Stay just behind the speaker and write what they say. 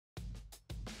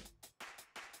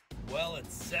Well,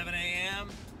 it's 7 a.m.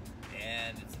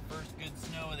 and it's the first good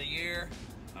snow of the year.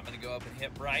 I'm gonna go up and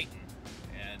hit Brighton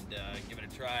and give it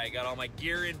a try. I got all my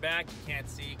gear in back. You can't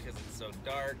see because it's so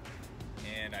dark.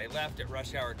 And I left at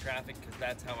rush hour traffic because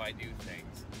that's how I do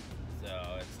things.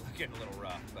 So it's looking a little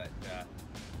rough, but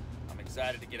I'm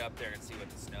excited to get up there and see what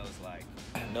the snow's like.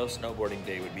 No snowboarding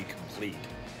day would be complete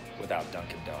without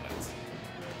Dunkin' Donuts.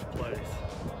 Place.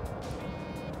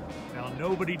 Now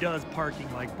nobody does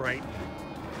parking like Brighton.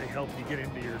 They help you get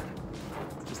into your,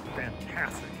 it's just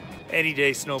fantastic. Any day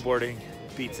snowboarding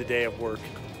beats a day of work.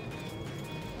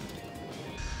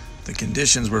 The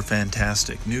conditions were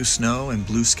fantastic. New snow and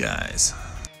blue skies.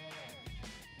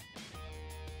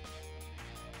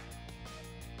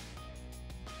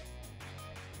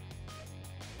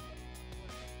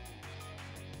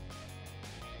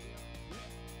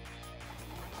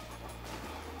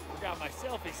 Got my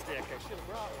selfie stick. I should have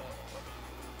brought one.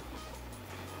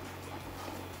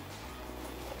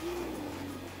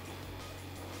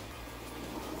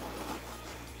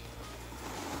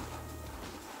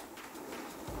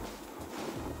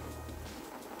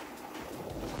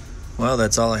 Well,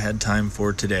 that's all I had time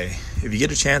for today. If you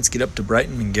get a chance, get up to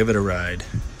Brighton and give it a ride.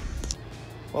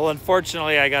 Well,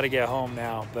 unfortunately, I got to get home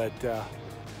now, but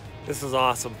this is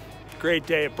awesome. Great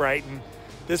day at Brighton.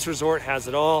 This resort has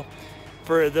it all.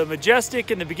 For the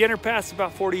Majestic and the beginner pass,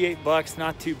 about $48,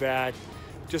 not too bad.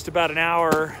 Just about an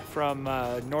hour from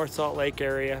North Salt Lake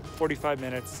area, 45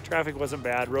 minutes. Traffic wasn't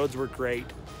bad, roads were great.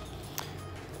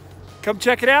 Come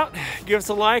check it out, give us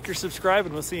a like or subscribe,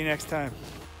 and we'll see you next time.